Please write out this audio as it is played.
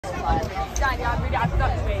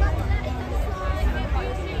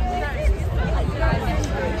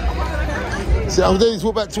So I'm going to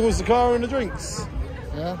walk back towards the car and the drinks.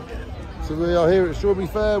 Yeah. So we are here at Strawberry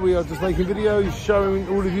Fair. We are just making videos, showing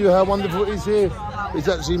all of you how wonderful it is here. It's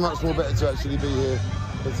actually much more better to actually be here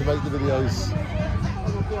than to make the videos.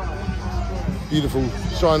 Beautiful,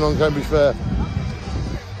 shine on Cambridge Fair.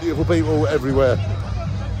 Beautiful people everywhere.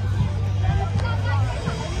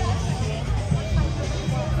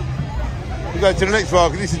 We go to the next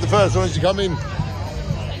market. This is the first one as you come in.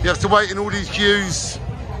 You have to wait in all these queues.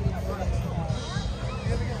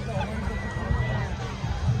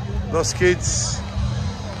 Lost kids.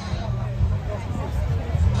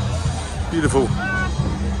 Beautiful.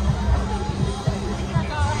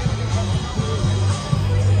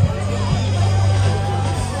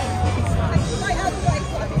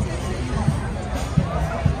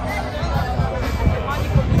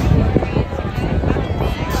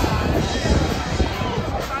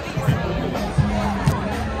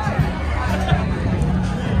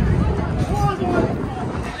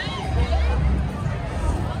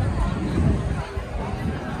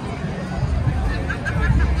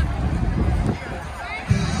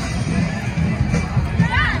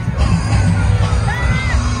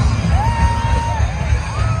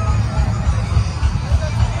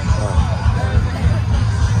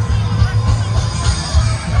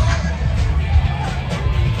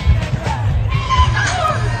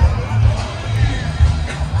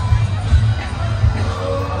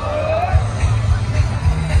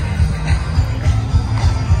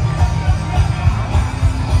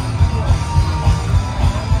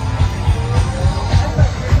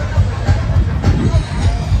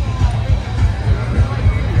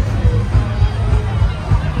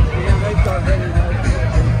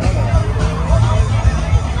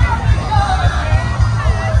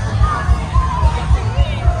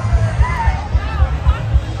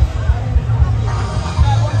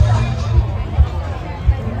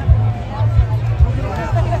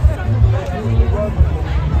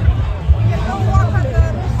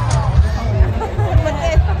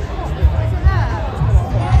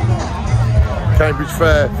 Cambridge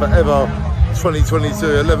Fair forever, 2022,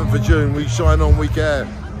 11th of June, we shine on, we care.